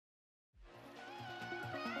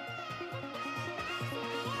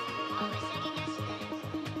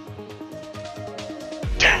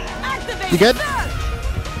You good?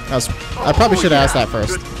 I probably should have asked that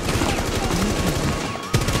first.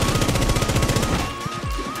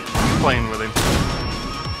 Playing with him.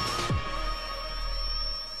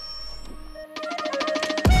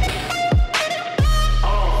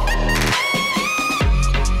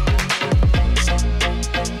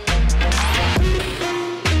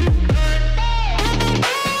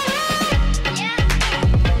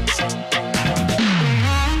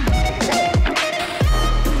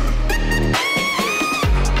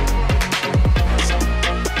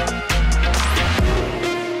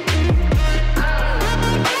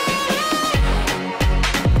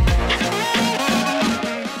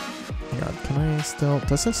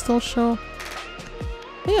 Does it still show?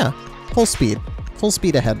 Yeah, full speed. Full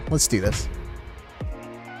speed ahead. Let's do this.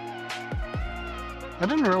 I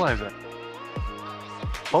didn't realize that.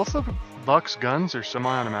 Both of Buck's guns are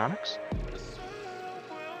semi-automatics?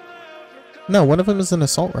 No, one of them is an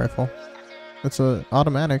assault rifle. It's a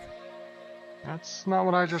automatic. That's not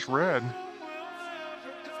what I just read.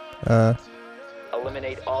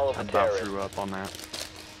 Eliminate all of the I about terrorists. threw up on that.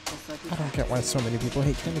 I don't get why so many people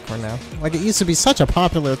hate candy corn now. Like, it used to be such a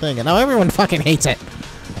popular thing, and now everyone fucking hates it.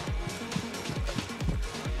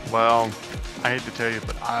 Well, I hate to tell you,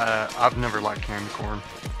 but I've never liked candy corn.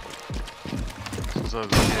 Since I was a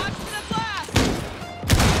kid.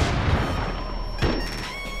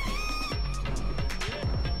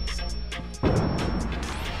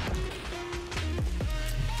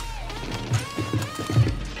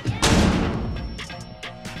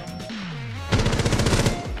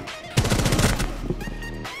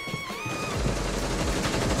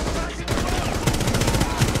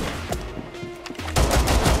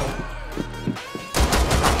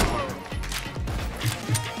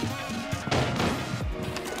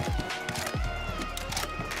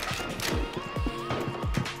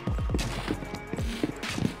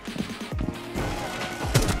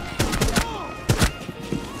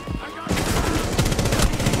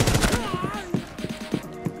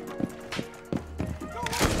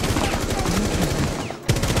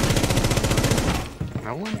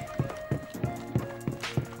 No one?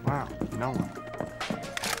 Wow, no one.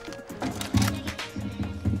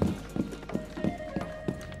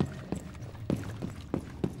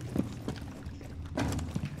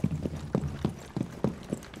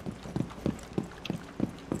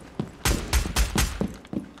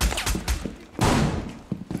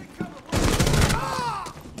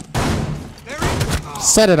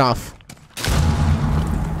 Set it off.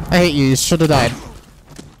 I hate you. You should have died.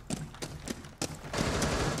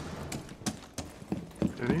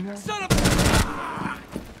 Did he know?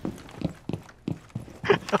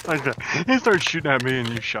 Like that. He started shooting at me and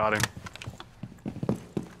you shot him.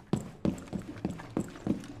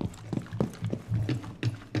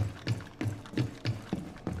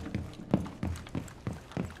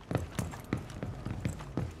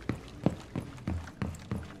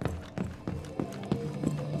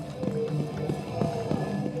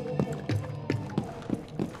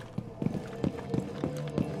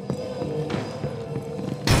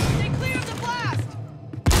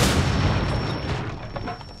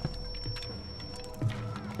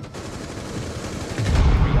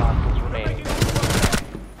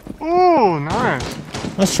 Ooh, nice.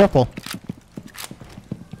 That's triple.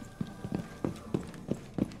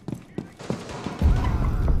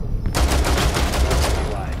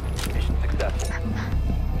 Mission successful.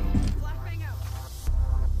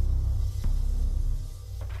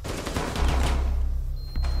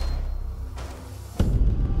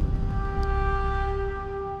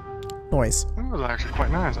 Noise. That was actually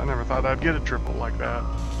quite nice. I never thought I'd get a triple like that.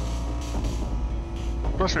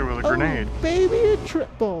 Especially with a grenade. Oh, baby, a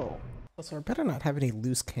triple. Also, I better not have any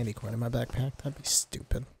loose candy corn in my backpack. That'd be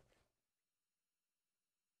stupid.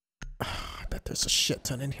 I bet there's a shit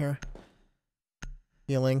ton in here.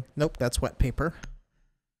 Healing. Nope, that's wet paper.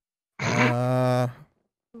 No,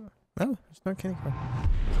 there's no candy corn.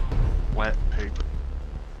 Wet paper.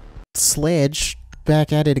 Sledge.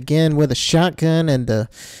 Back at it again with a shotgun and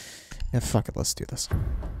yeah, fuck it, let's do this.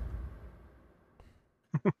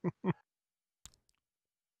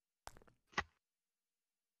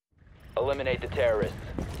 Eliminate the terrorists.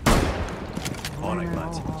 On it,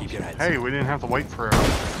 Clancy. Keep your head. Hey, we didn't have to wait forever.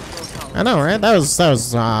 I know, right? That was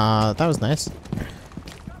nice.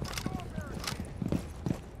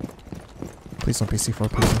 Please don't be C4,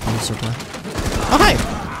 please don't be C4. Oh, hi!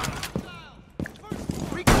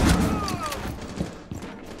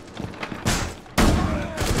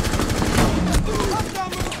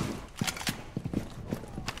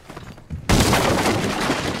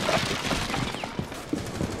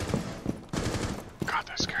 God,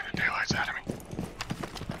 that scared the daylights out of me.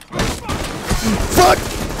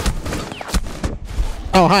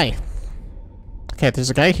 Oh, hi. Okay, there's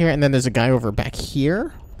a guy here, and then there's a guy over back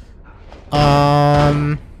here.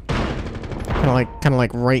 Kind of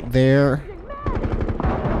like right there.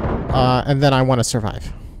 And then I want to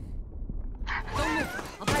survive.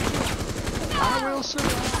 I will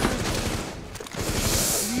survive.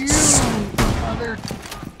 You, Mother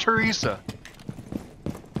Teresa.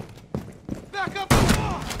 Back up.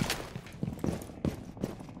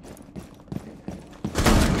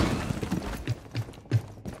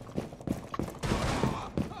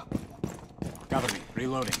 Cover me.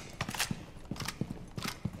 Reloading.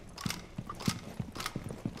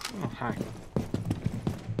 Oh, hi.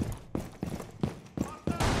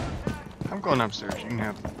 I'm going upstairs. You can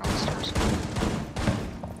have downstairs.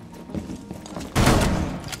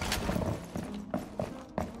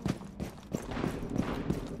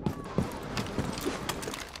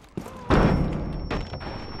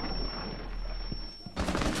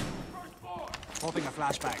 Popping a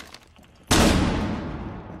flashbang.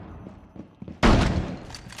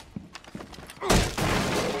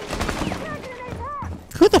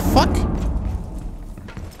 Who the fuck?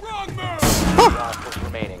 Hostiles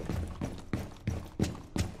remaining.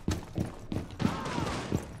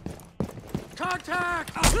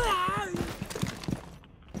 Contact!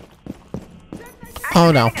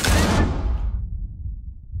 Oh no.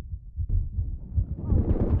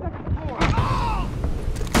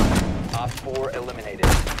 Op 4 eliminated.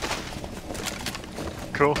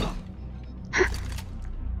 Cool.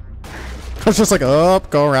 I was just like, oh,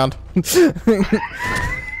 go around.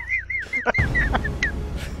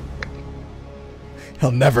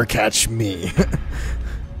 He'll never catch me.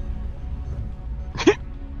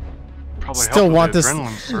 Probably Still helped want with this- the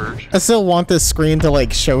adrenaline surge. I still want this screen to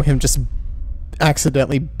like show him just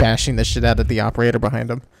accidentally bashing the shit out of the operator behind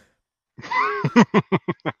him. That'd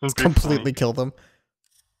be Completely kill them.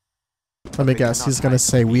 Let me guess, he's gonna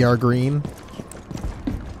say we are green.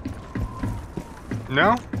 funny.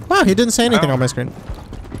 No? Wow, he didn't say anything Oh. on my screen.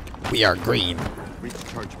 We are green.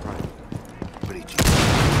 Recharge prime. Breach.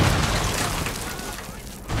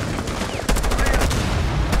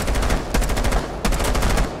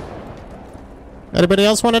 Anybody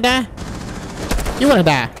else wanna die? You wanna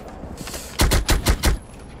die?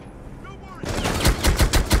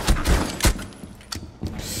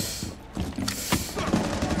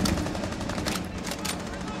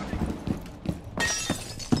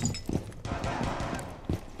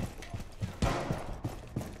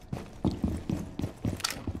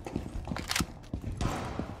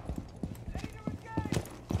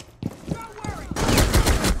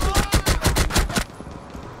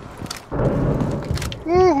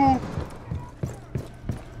 Woohoo!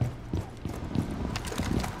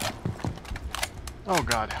 Oh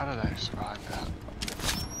god, how did I survive that?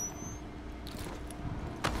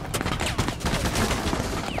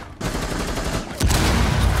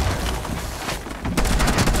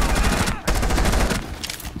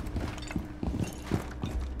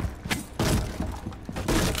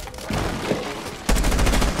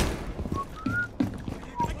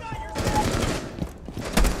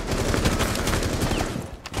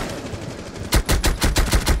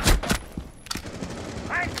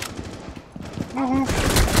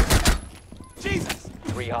 Jesus!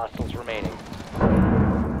 3 hostiles remaining.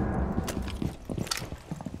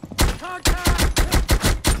 Contact!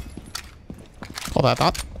 Hold that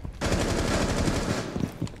thought.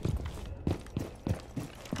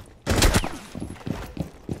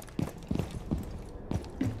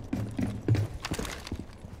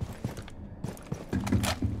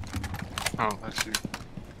 Oh, that's you.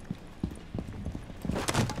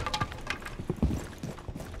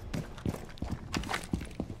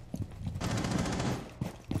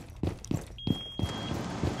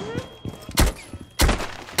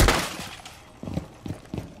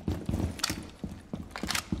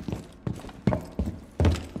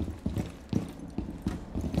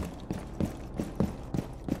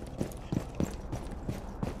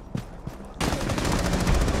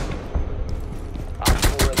 Op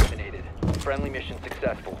 4 eliminated. Friendly mission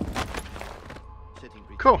successful. Setting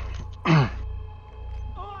breach. Cool.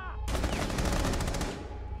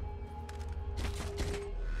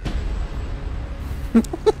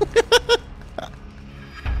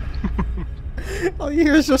 All you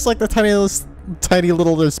hear is just like the tiny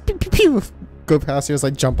little just pew, pew, pew, go past you as I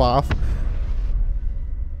jump off.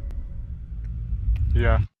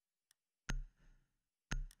 Yeah.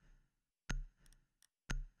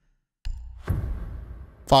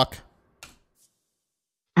 Fuck.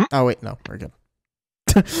 Oh wait, no, we're good.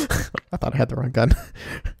 I thought I had the wrong gun.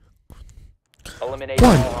 Eliminate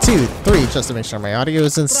 1, all 2, 3, just to make sure my audio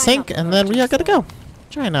is in sync, and then we are good to go.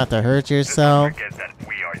 Try not to hurt yourself. Forget that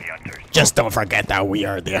we are the hunters. Just don't forget that we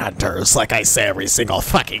are the hunters, like I say every single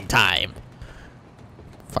fucking time.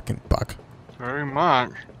 Fucking buck. Very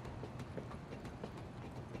much.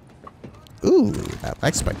 Ooh, that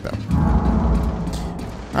leg spike though.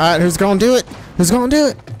 Alright, who's gonna do it? Who's gonna do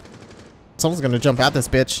it? Someone's gonna jump out this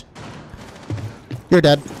bitch. You're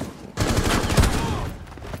dead.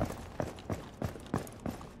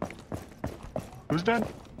 Who's dead?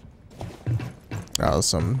 Oh,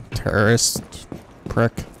 some terrorist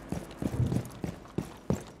prick.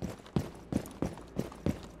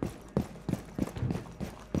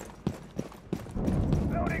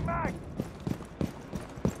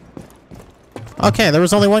 Okay, there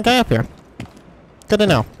was only one guy up here. Good to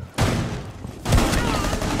know.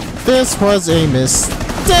 This was a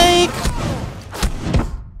mistake!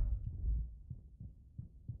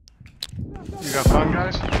 You got fun,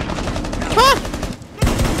 guys? Ah!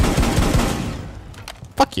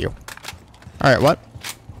 Fuck you. Alright, what?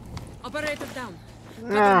 Operator down.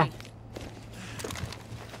 Yeah.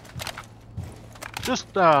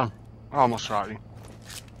 Just, I almost shot you.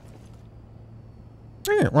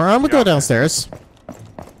 Alright, well, I'm gonna go downstairs.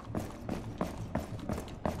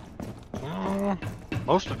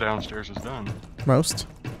 Most of downstairs is done. Most.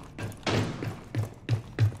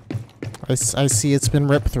 I see it's been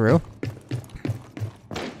ripped through.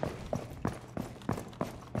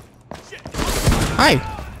 Hi!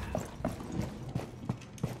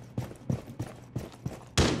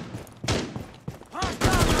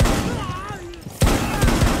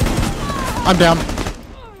 I'm down.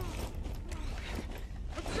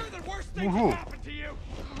 Woohoo!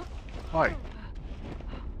 Hi.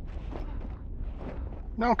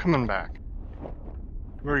 Now I'm coming back.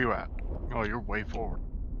 Where are you at? Oh, you're way forward.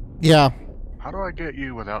 Yeah, How do I get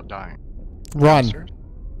you without dying? run. Downstairs?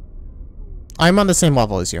 I'm on the same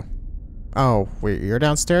level as you. Oh, wait, you're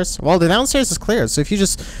downstairs? Well, the downstairs is clear, so if you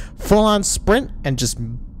just full-on sprint and just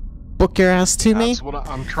book your ass to me... That's what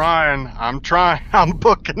I'm trying. I'm trying. I'm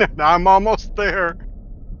booking it. I'm almost there.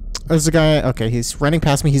 There's a guy... Okay, he's running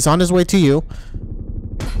past me. He's on his way to you.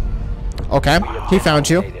 Okay, he found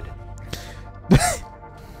you.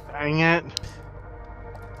 Dang it.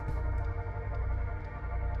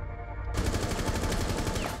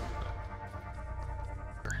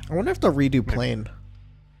 I wonder if they'll redo plane.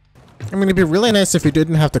 I mean, it'd be really nice if you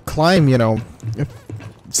didn't have to climb, you know,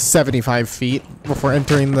 75 feet before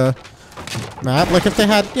entering the map. Like if they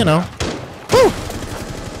had, you know... Woo!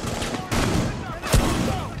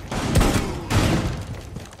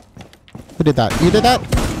 Who did that? You did that?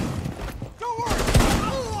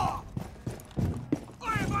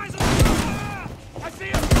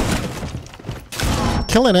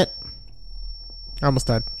 Killing it. I almost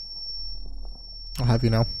died. I'll have you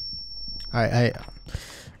know. I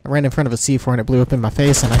ran in front of a C4 and it blew up in my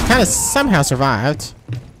face and I kind of somehow survived.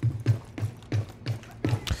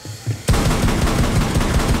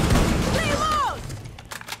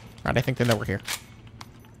 Alright, I think they know we're here.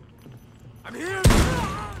 I'm here.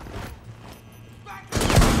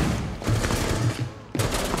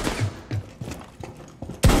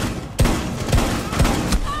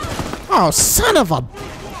 Oh, son of a...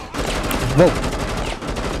 Whoa.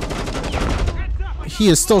 He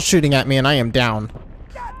is still shooting at me and I am down.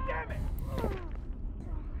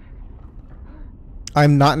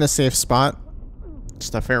 I'm not in a safe spot.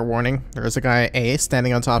 Just a fair warning. There is a guy, A,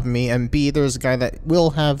 standing on top of me, and B, there's a guy that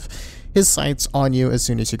will have his sights on you as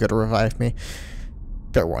soon as you go to revive me.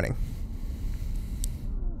 Fair warning.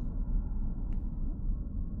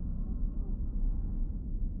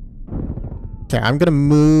 Okay, I'm gonna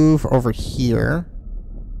move over here.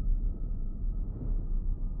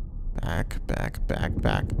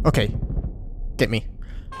 Back. Okay. Get me.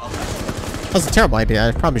 That was a terrible idea.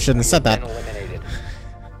 I probably shouldn't have said that.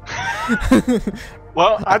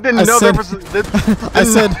 Well, I didn't know there was. I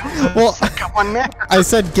said, well, One there. I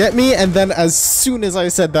said get me, and then as soon as I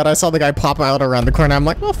said that, I saw the guy pop out around the corner. I'm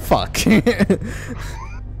like, well, fuck. You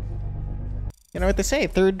know what they say?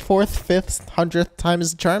 3rd, 4th, 5th, 100th time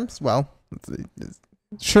is the charms. Well,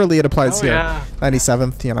 surely it applies here. Yeah.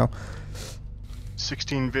 97th, you know.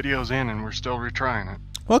 16 videos in, and we're still retrying it.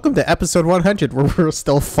 Welcome to episode 100, where we're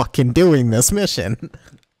still fucking doing this mission.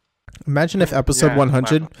 Imagine if episode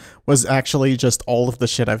 100 was actually just all of the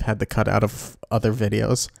shit I've had to cut out of other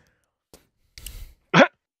videos.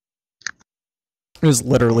 It was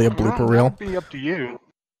literally a blooper reel. That'd be up to you.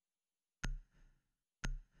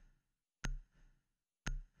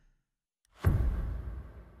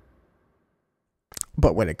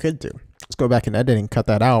 But what it could do is go back and edit and cut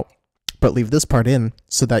that out, but leave this part in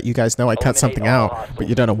so that you guys know I cut something out, but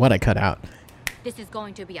you don't know what I cut out. This is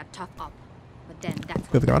going to be a tough up. But then that's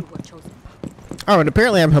Good when going. you were chosen. Oh, and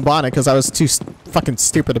apparently I'm Hibonic because I was too fucking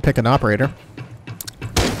stupid to pick an operator.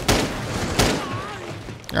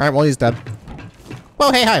 Alright, well, he's dead.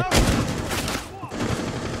 Whoa, hey, hi!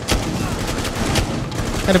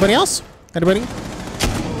 Anybody else? Anybody?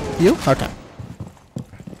 You? Okay.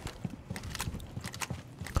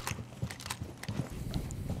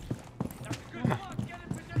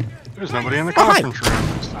 There's nobody in the Oh, hi. conference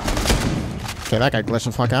room this time. Okay, that guy glitched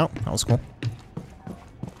the fuck out. That was cool.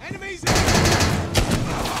 Enemies!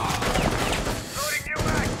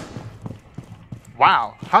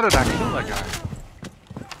 Wow, how did I kill that guy?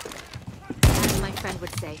 As my friend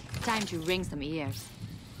would say, time to ring some ears.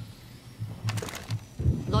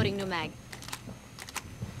 Loading new mag.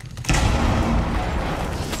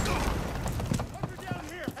 Down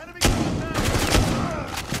here! Enemy down!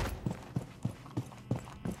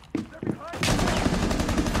 They're behind me!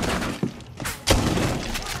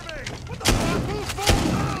 What the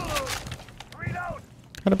fuck? Read out!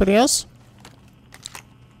 Anybody else?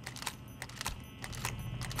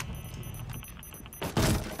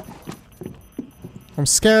 I'm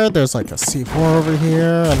scared. There's like a C4 over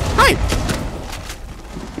here. And hi!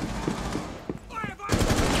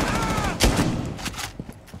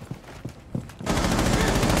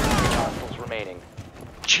 Hostiles remaining.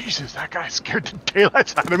 Jesus, that guy scared the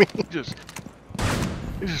daylights out of me.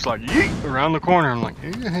 He's just like yeet around the corner. I'm like,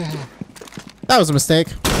 yeah. That was a mistake.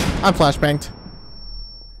 I'm flashbanged.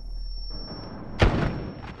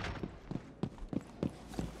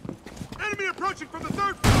 Enemy approaching from the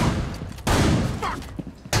 3rd floor! Fuck!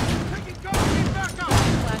 Taking cover, need backup!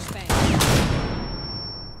 Flashbang.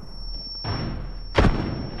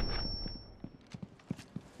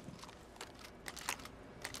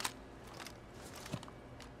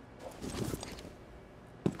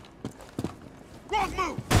 Wrong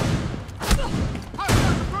move!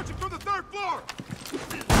 Hostiles approaching from the 3rd floor!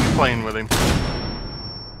 Playing with him.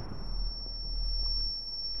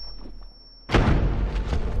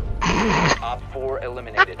 Op 4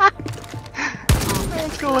 eliminated.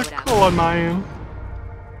 Let's go look cool on my end.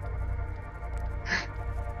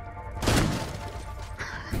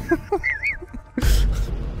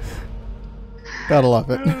 Gotta love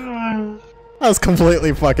it. I was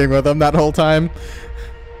completely fucking with him that whole time.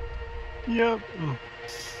 Yep.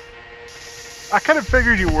 I kind of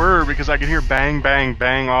figured you were because I could hear bang, bang,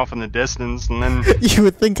 bang off in the distance, and then You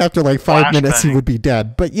would think after like 5 minutes he Flashbang. would be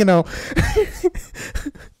dead, but you know,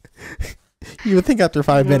 you would think after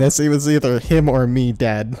 5 minutes it was either him or me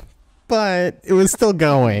dead, but it was still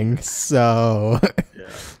going. So,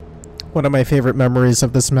 one of my favorite memories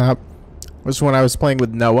of this map was when I was playing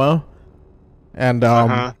with Noah, and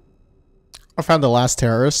I found the last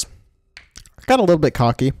terrorist. I got a little bit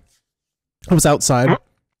cocky. I was outside,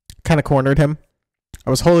 kind of cornered him. I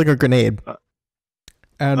was holding a grenade,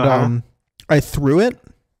 and I threw it.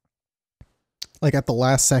 Like at the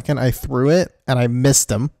last second, I threw it, and I missed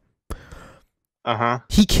him.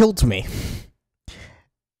 He killed me.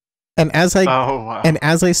 And as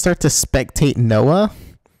I start to spectate Noah,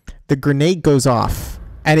 the grenade goes off,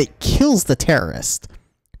 and it kills the terrorist.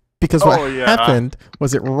 Because what happened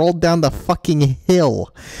was it rolled down the fucking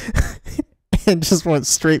hill and just went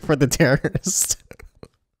straight for the terrorist.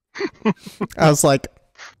 I was like,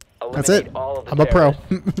 that's it. Eliminate all of the I'm a pro.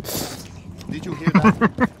 terrorists. Did you hear that?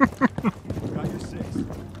 Got your 6.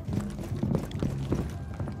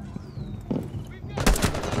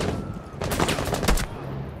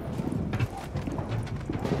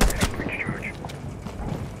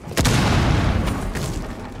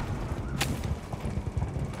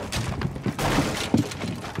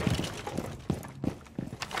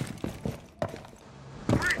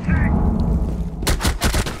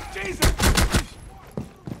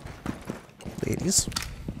 Ladies.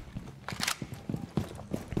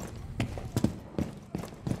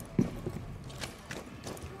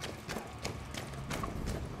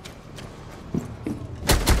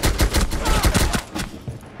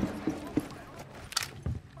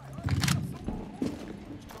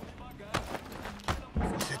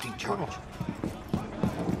 Setting charge.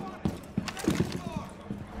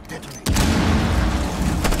 Detonate.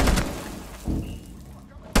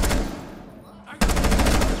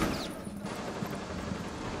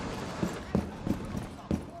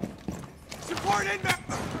 Support inbound!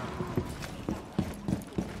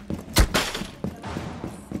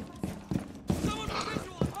 Someone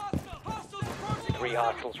visual hostile! Hostiles approaching! 3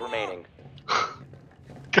 hostiles remaining.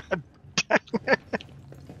 God dang it.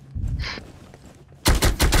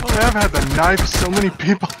 Oh, I've had to knife so many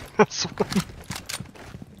people in this one.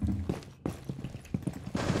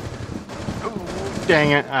 Oh,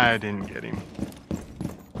 dang it, I didn't get him.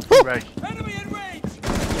 Right. Enemy in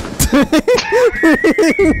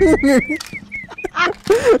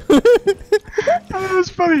It's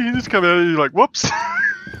funny, you just come out and you're like, whoops.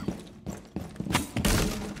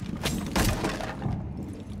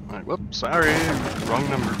 Like, whoops, sorry, wrong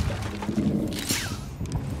number.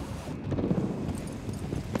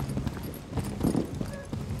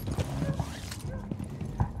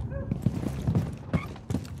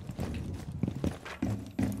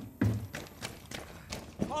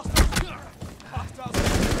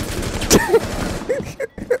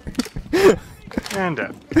 And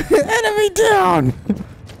dead. Enemy down!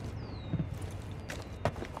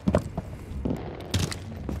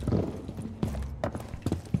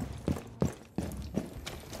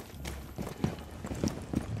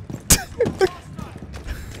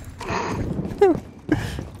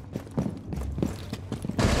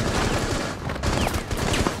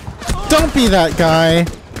 Don't be that guy!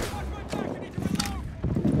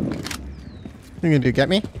 You gonna do, get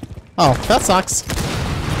me? Oh, that sucks.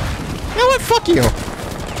 You know what? Fuck you!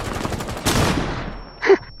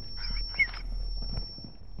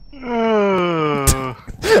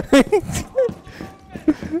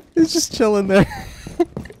 He's just chilling there.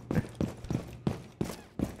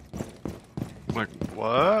 Like,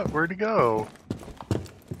 what? Where'd he go?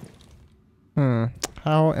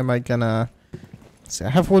 How am I gonna... See, I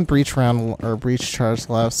have one breach round or breach charge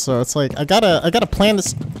left, so it's like I gotta plan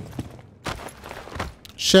this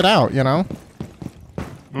shit out, you know?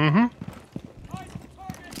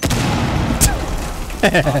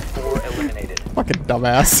 Op 4 eliminated. Fucking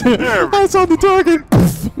dumbass. I saw the target.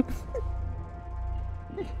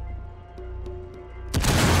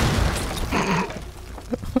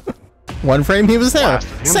 One frame he was there.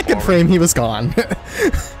 Blasted him Second forward. frame he was gone.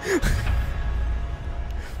 That's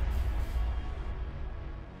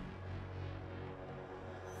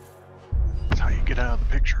how you get out of the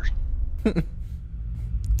pictures.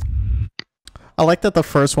 I like that the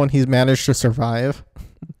first one he's managed to survive.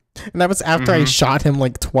 And that was after I shot him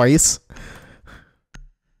like twice.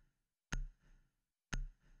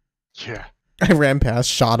 Yeah. I ran past,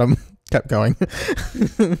 shot him, kept going.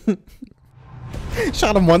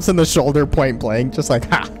 Shot him once in the shoulder, point blank, just like,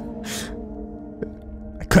 ha!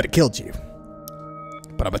 I could have killed you.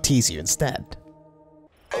 But I'm gonna tease you instead.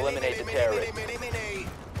 Eliminate the terrorist.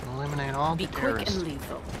 Eliminate all Be the quick terrorists. and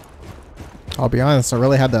lethal. I'll be honest, I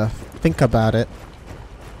really had to think about it.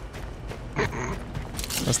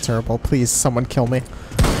 That's terrible. Please, someone kill me.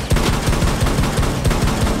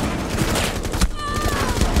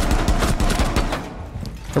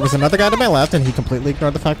 There was another guy to my left, and he completely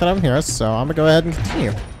ignored the fact that I'm here, so I'm gonna go ahead and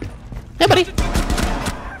continue. Hey, buddy!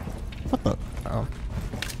 What the? Oh.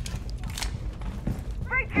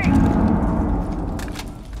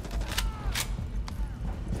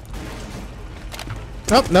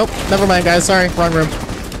 Oh, nope. Never mind, guys. Sorry. Wrong room.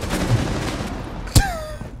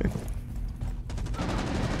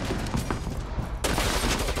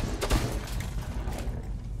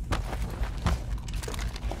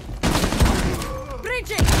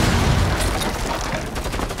 Breaching!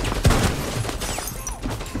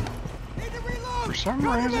 For some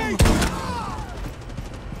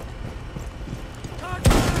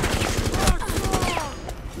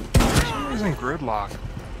reason, gridlock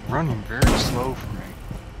running very slow for me.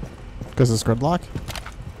 Because it's gridlock?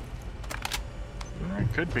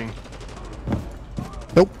 It could be.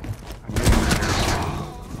 Nope.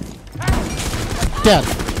 Dead.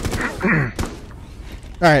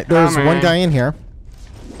 Alright, there's one guy in here.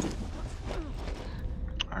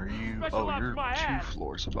 Are you? Oh, you're 2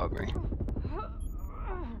 floors above me.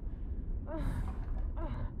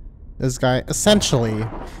 This guy, essentially,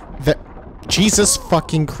 the Jesus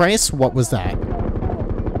fucking Christ, what was that?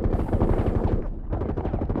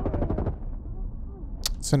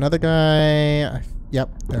 It's another guy. Yep,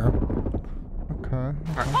 there. Okay.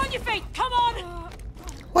 On your feet, come on!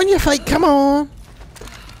 On your feet, come on!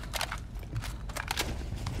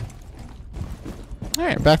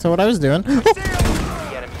 Alright, back to what I was doing. Oh,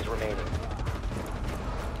 3 enemies remaining.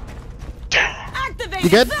 Activate you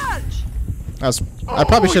good? surge! I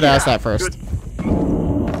probably should have asked that first. Good.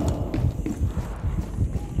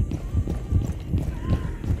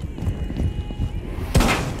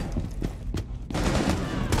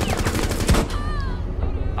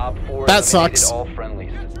 Op 4 That eliminated sucks. all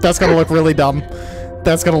friendlies. That's gonna look really dumb.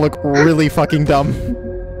 That's gonna look really fucking dumb.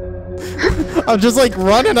 I'm just like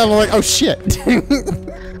running, I'm like, oh shit.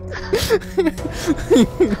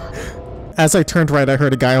 As I turned right, I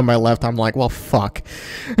heard a guy on my left. I'm like, well, fuck.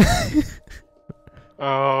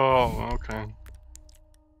 Oh, okay.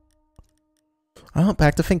 Oh,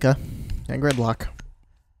 back to Finca and gridlock.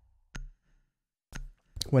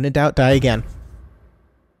 When in doubt, die again.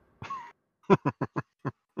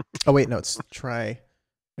 Oh wait, no, it's try.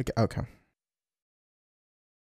 Okay.